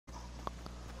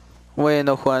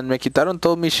Bueno, Juan, me quitaron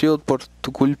todo mi shield por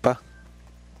tu culpa.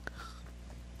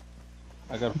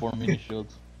 I got 4 mini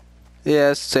shields.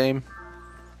 Yeah, same.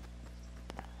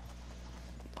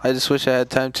 I just wish I had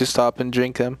time to stop and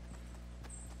drink them.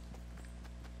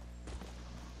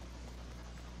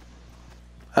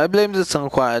 I blame this on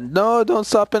Juan. No, don't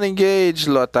stop and engage.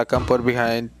 Lo atacan por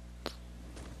behind.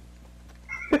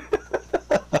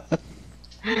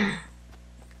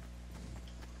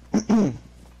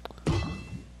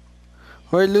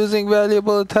 We're losing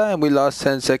valuable time. We lost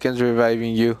 10 seconds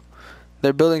reviving you.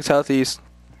 They're building southeast.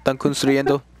 Están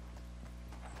construyendo.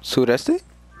 ¿Sureste?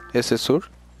 ¿Ese es sur?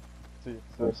 Sí,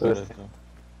 Sureste.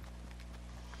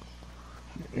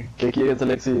 ¿Qué quieres,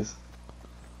 Alexis?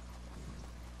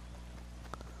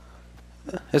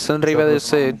 Están arriba de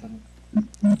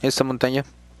esta montaña.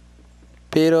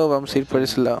 Pero vamos a ir por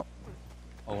ese lado.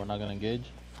 Oh, we're not gonna engage?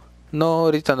 No,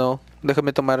 ahorita no.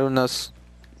 Déjame tomar unas.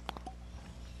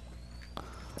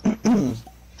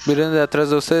 Miren de atrás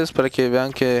de ustedes para que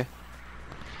vean que.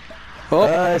 Oh,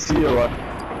 Ah, sí,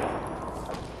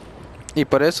 y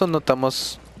por eso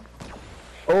notamos.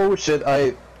 Oh shit,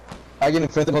 alguien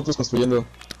enfrente de nosotros construyendo.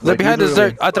 They're behind us,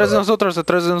 literally. atrás de nosotros,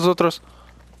 atrás de nosotros.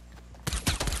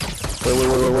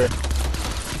 Wait.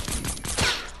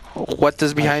 What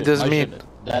does behind us My mean? shit.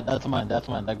 That's mine.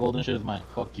 That golden shit is mine.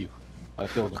 Fuck you. I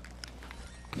killed him.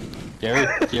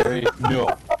 Jerry,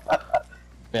 no.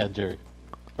 Bad Jerry.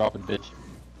 Drop it, bitch.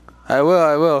 I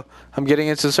will. I'm getting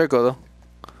into the circle though.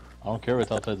 I don't care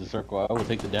what's outside the circle. I will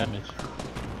take the damage.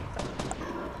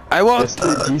 I won't.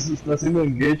 Jesus está haciendo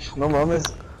engage, no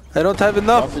mames. I don't have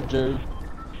enough. Drop it, Jerry.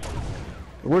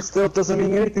 We're still doesn't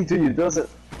mean anything to you, does it?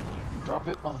 Drop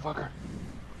it, motherfucker.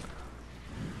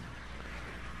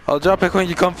 I'll drop it when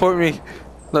you come for me.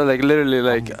 No, like literally,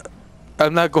 like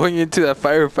I'm not going into that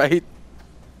firefight.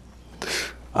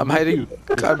 I'm hiding.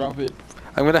 Drop it.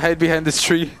 I'm gonna hide behind this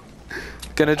tree.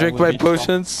 Gonna drink my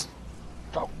potions.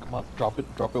 Come on, drop it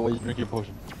while you drink your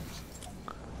potion.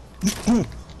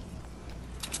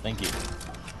 Thank you.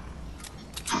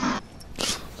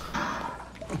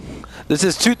 This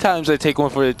is 2 times I take one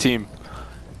for the team.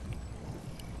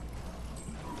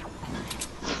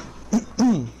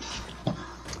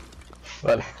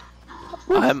 Vale.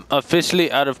 I'm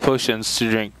officially out of potions to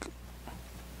drink.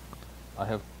 I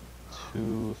have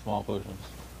 2 small potions.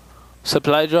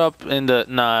 Supply drop in the...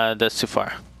 Nah, that's too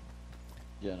far.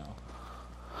 Yeah, no.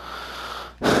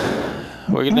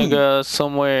 We're gonna go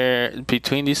somewhere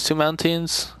between these 2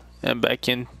 mountains and back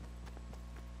in.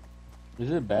 Is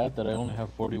it bad that I only have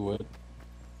 40 wood?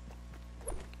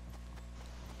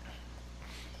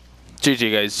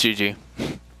 GG guys, GG.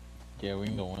 Yeah, we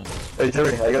can go in. Hey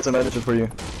Jerry, I got some bandages for you.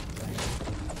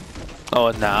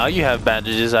 Oh, now you have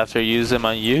bandages after I use them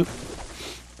on you?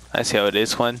 I see how it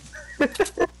is, Juan.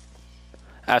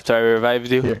 After I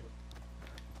revived you. Here.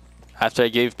 After I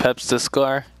gave Peps the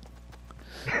scar.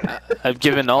 I've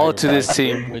given all to this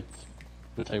team.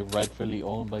 Which I rightfully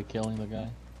own by killing the guy.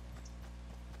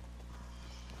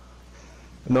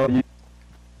 No,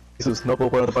 Jesus, no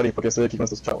puedo poner otra party porque estoy aquí con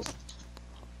estos chavos.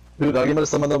 Dude, ¿alguien me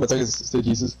está mandando mensajes de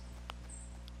Jesus?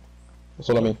 ¿O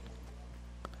solo a mí?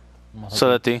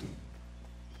 Solo a ti.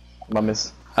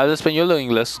 Mames. ¿Habla español o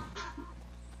inglés?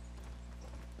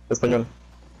 Español.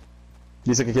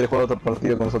 Dice que quiere jugar otro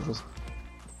partido con nosotros.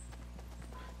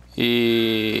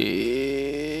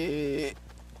 Y...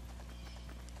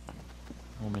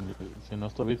 Si no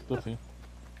está Víctor, sí.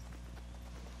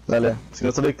 Dale, si no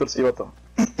está Víctor, sí, vato.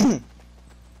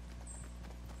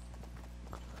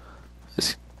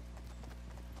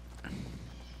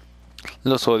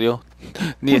 Los odio.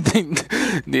 Ni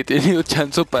he tenido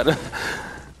chance para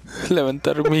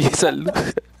levantar mi salud.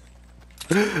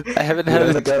 I haven't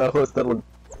had it.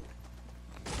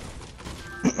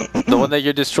 The one that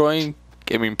you're destroying,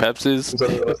 I mean Peps is.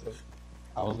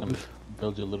 I was gonna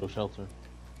build you a little shelter.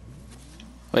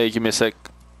 Wait, give me a sec.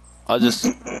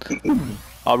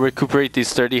 I'll recuperate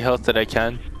these 30 health that I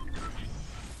can.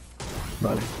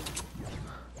 Vale.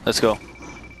 Let's go.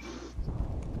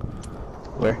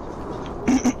 Where?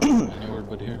 Anywhere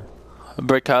but here.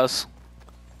 Brick house.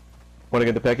 Wanna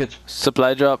get the package?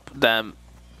 Supply drop. Damn.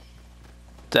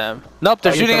 Nope,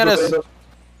 they're shooting at us.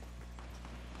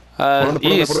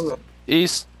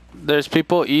 East. There's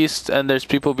people east and there's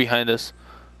people behind us.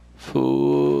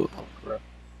 Foo.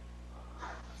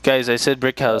 Guys, I said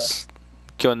brick house.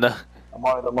 ¿Qué onda? I'm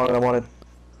on it.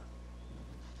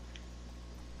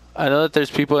 I know that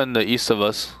there's people in the east of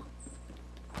us.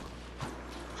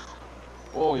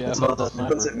 Oh yeah,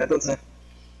 Métanse.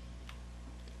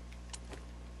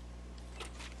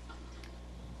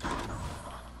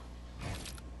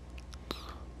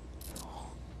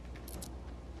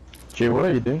 Jay, what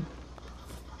are you doing?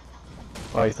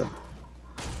 Ahí está.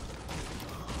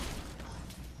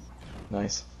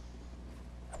 Nice.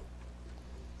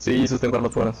 Sí, sus tengo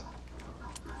armas buenas.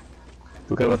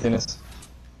 ¿Tú qué armas tienes?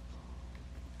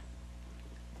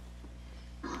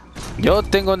 Yo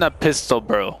tengo una pistol,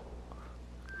 bro.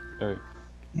 Hey.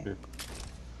 Here.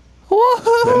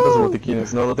 Ventas Woohoo!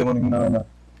 botiquines, no tengo ninguna arma.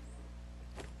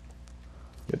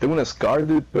 Yo tengo una Scar,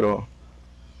 dude, pero...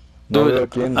 No veo a Dude,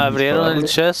 quién ¿abrieron el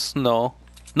dispararle. chest? No.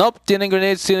 Nope, tienen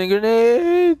grenades, tienen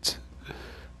grenades.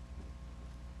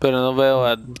 Pero no veo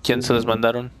a quién se les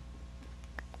mandaron.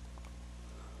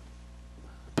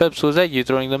 Peps, was that you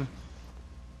throwing them?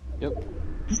 Yep.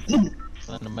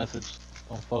 Send a message.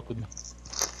 Don't fuck with me.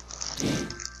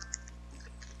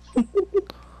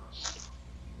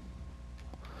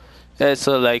 Yeah,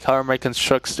 so like, how are my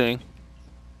constructs doing?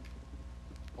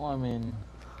 Well, I mean,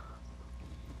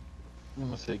 I'm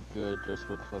gonna say good just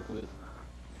for the fuck of it.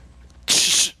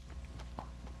 Shh.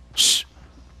 Shh.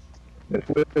 ¿Me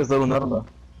puedes dar un arma?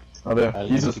 A ver,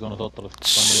 Alguien Jesus. aquí con nosotros.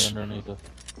 Somebody underneath us.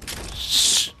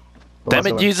 Shh. ¿Cómo Damn se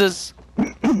it, va? Jesus.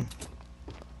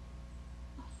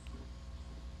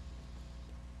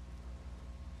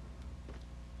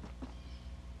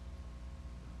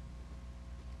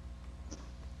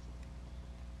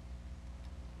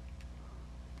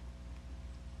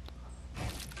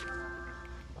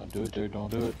 Don't do it, dude. Don't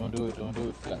do it. Don't do it. Don't do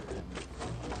it. God damn it.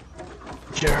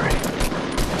 Jerry.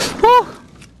 Woo.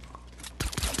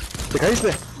 ¿Te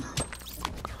caíste?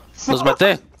 Los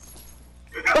maté.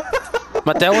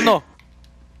 Maté a uno.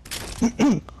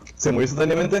 ¿Se murió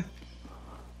instantáneamente?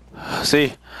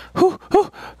 Sí.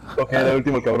 Ok, era el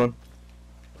último cabrón.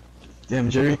 Damn,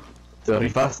 Jerry. Te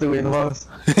rifaste, güey, no mames.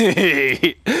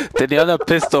 Tenía una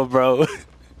pistol, bro.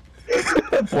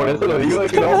 Por eso lo digo, de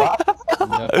que no va.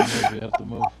 We have to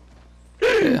move.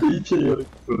 Pinche Jerry.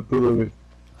 Tortudo, güey.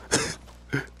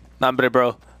 Nah, hombre,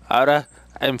 bro. Ahora,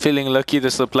 I'm feeling lucky the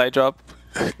supply drop.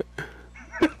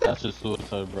 That's just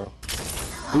suicide, bro.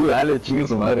 Tú dale, chingue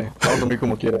su madre. Vamos a dormir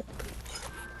como quiera.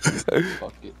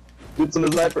 Fuck it. It's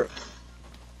un sniper.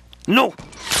 No.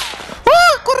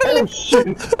 Oh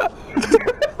shit.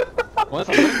 What's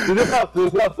up? To this house, to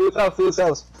this house, to this house, to this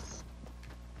house.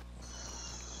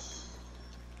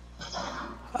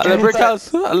 A la brick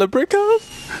house. A la brick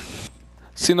house.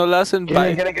 Si no la hacen, Get bye.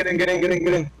 in, get in, get in, get in, get in,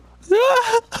 get in.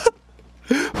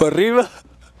 Por arriba.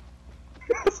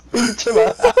 Pinche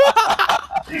madre.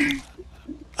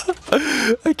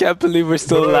 I can't believe we're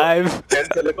still alive.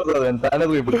 Gente lejos de las ventanas,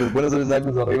 güey, porque se pueden hacer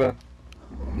snipers arriba.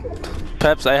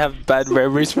 Peps, I have bad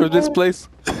memories from this place.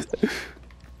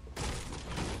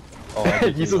 Oh, I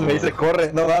did Jesus too, me bro. dice,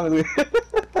 corre, no mames, güey.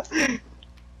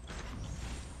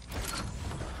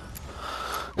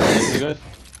 You guys?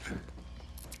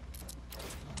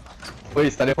 Güey,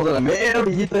 está lejos de la mera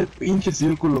orillita del pinche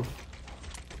círculo.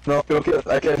 No, creo que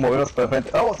hay que movernos para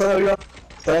frente. ¡Vamos! Está arriba.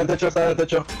 Está en el techo, está en el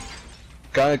techo.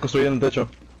 Acaban de construir en el techo.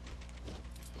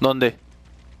 ¿Dónde?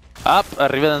 Ah,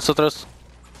 arriba de nosotros.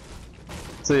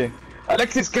 Sí.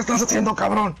 Alexis, ¿qué estás haciendo,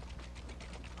 cabrón?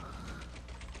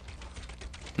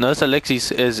 No es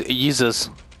Alexis, es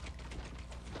Jesus.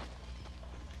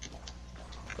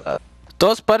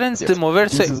 Todos paren de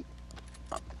moverse. Jesus.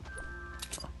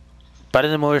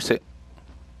 Paren de moverse.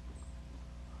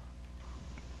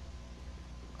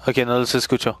 Ok, no los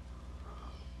escucho.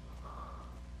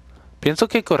 Pienso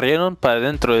que corrieron para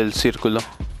dentro del círculo.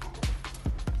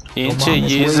 Hinche mames,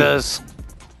 güey. Jesus.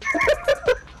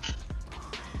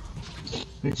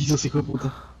 Jesus, hijo de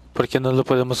puta. ¿Por qué no lo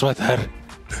podemos matar?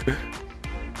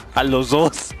 A los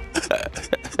dos.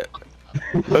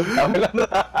 No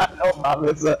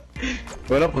mames.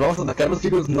 Bueno, pues vamos a atacarlos,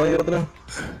 chicos. No hay otra.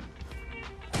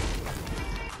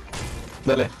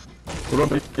 Dale. Tú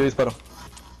rompe, yo disparo.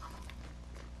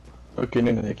 Ok, no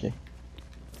hay nadie aquí.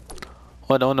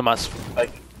 Bueno, uno más. Ay.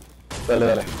 Dale,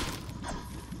 dale.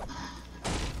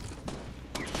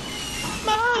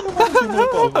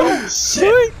 Oh,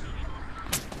 shit.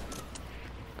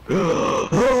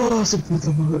 Oh, su puta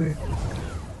madre.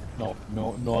 No,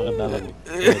 no, no hagan nada,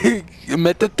 güey.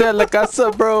 Métete a la casa,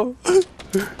 bro.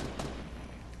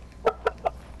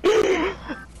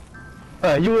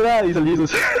 Ayuda, dice el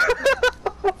Jesus.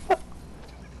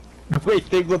 Güey,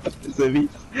 tengo 13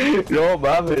 bits. No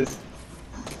mames.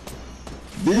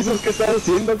 Jesus, ¿qué estás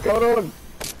haciendo, cabrón?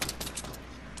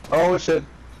 Oh shit.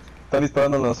 Están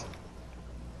disparándonos.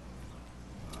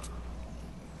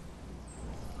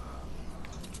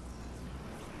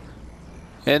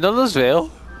 No los veo.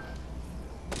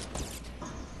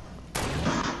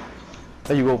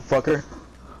 There you go, fucker.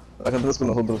 La gente está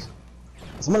con nosotros.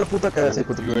 Asoma la puta cabeza,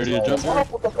 hijo de tu You ready to jump? Asoma la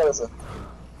puta cabeza.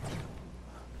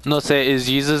 No sé, is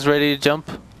Jesus ready to jump?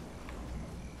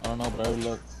 I don't know, but I would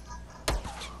look.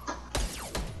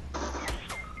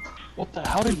 What the?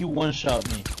 How did you one-shot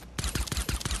me?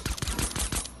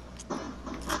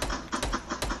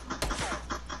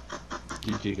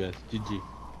 GG guys, GG.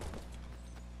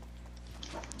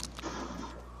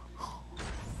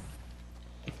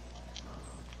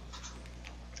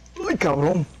 Uy,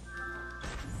 cabrón.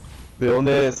 ¿De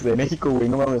dónde es? De México, güey,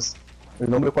 no mames. El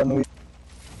nombre Juan no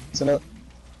dice nada.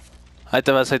 Ahí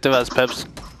te vas, Peps.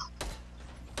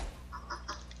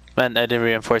 Man, I didn't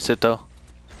reinforce it though.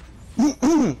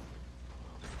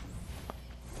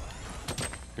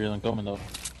 Here I'm coming though.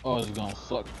 Oh, this is gonna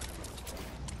suck.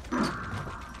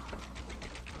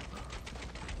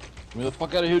 Get me the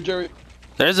fuck out of here, Jerry.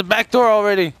 There's a back door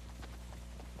already.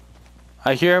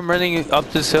 I hear him running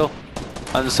up this hill.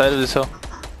 On the side of this hill.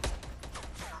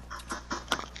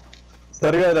 Está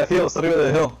arriba de la hill, está arriba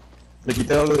de la hill. Le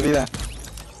quité algo de vida.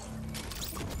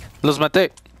 Los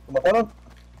maté. ¿Lo mataron?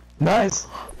 Nice.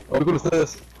 Voy con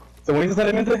ustedes. ¿Se murió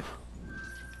necesariamente?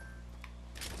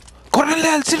 ¡Córrele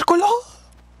al círculo!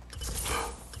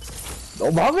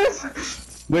 ¡No mames!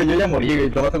 Güey, yo ya morí, güey.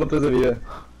 Lo mato con 3 de vida.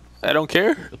 I don't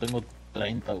care. Yo tengo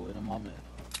 30, güey, no mames.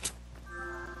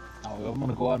 No, I'm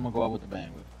gonna go out with the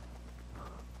bang, güey.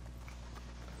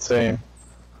 Sí.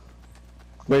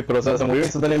 Güey, pero o sea, se murió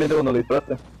instantáneamente cuando le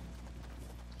disparaste.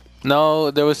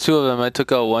 No, there was 2 of them. I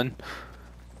took out one.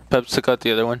 Peps took out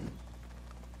the other one.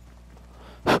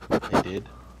 They did.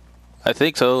 I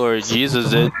think so, or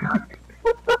Jesus did.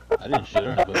 I didn't shoot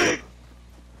her, but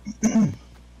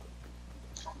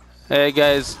Hey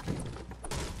guys.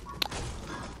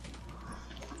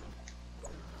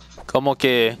 Como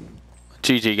que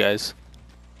GG guys.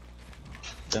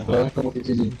 Como que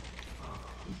GG.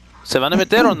 ¿Se van a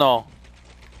meter o no?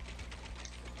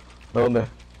 ¿De dónde?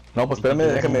 No, pues espérame,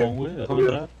 déjame. güey, déjame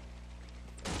entrar.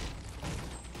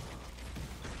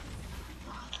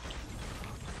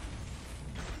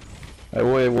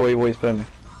 Ahí voy, espérame.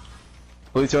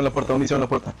 Posición en la puerta, munición en la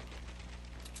puerta.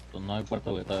 Pues no hay puerta,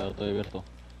 güey, está abierto.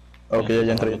 Ok,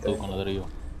 ya entré. Todo con ladrillo.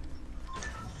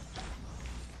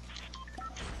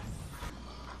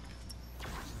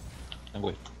 Ven,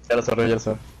 güey. Ya lo cerré, ya lo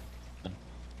cerré.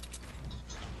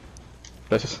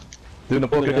 Gracias. Sí, no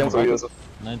puedo creer que hayamos subido eso.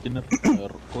 Nadie tiene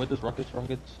cohetes,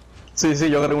 rockets. Sí,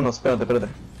 yo agarré unos, espérate.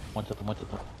 Móchate.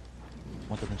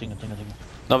 Móchate, chinga.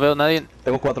 No veo a nadie.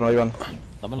 Tengo 4, ahí van.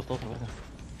 Dámelos todos, a ver.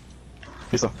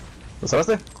 Listo. ¿Lo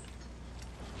cerraste?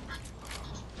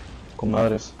 Con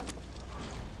madres.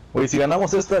 Oye, si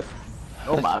ganamos esta...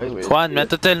 No mames, güey. Juan,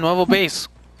 métete el nuevo base.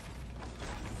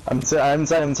 I'm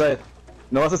inside.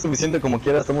 No va a ser suficiente como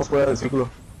quiera, estamos fuera del círculo.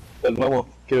 Del nuevo,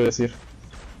 quiero decir.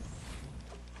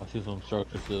 I see some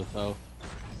structures to the south.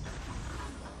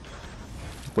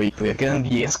 Güey, todavía quedan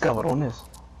 10 cabrones.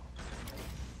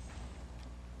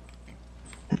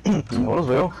 No los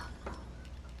veo.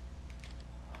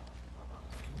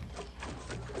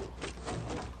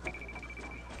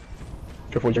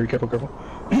 Careful, Jerry, careful.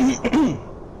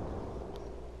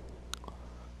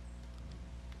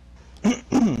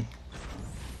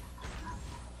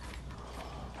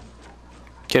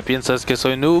 ¿Qué piensas que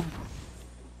soy noob?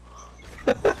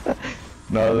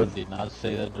 No, I did not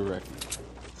say that directly.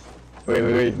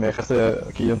 Wait, me dejaste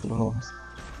aquí dentro, no.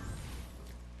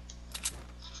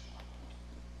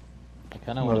 I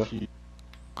kinda wanna shoot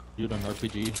an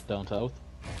RPG down south.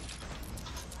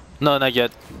 No, not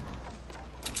yet.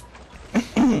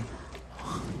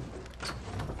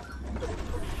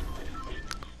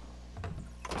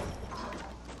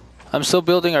 I'm still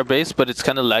building our base, but it's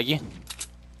kind of laggy.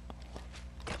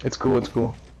 It's cool.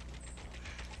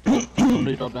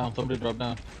 Somebody drop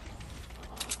down.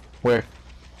 Where?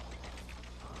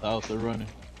 South, they're running.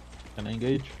 Can I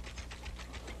engage?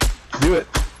 Do it.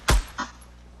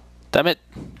 Damn it.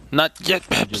 Not yet,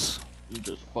 Peps. You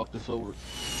just fucked us over.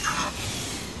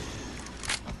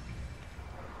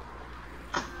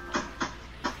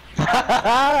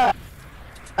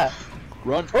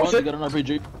 Run, Oh, you shit. got an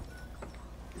RPG.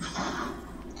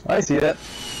 I see that.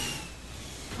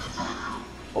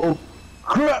 Oh,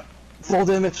 crap! Full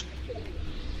damage.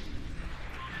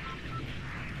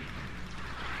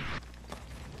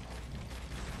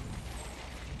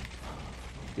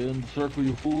 Get in the circle,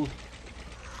 you fools.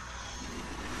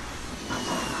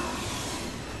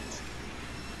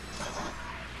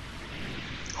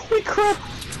 Holy crap!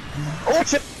 Oh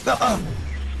shit!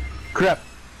 Crap!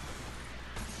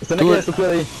 Están aquí Dude. la estructura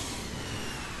de ahí.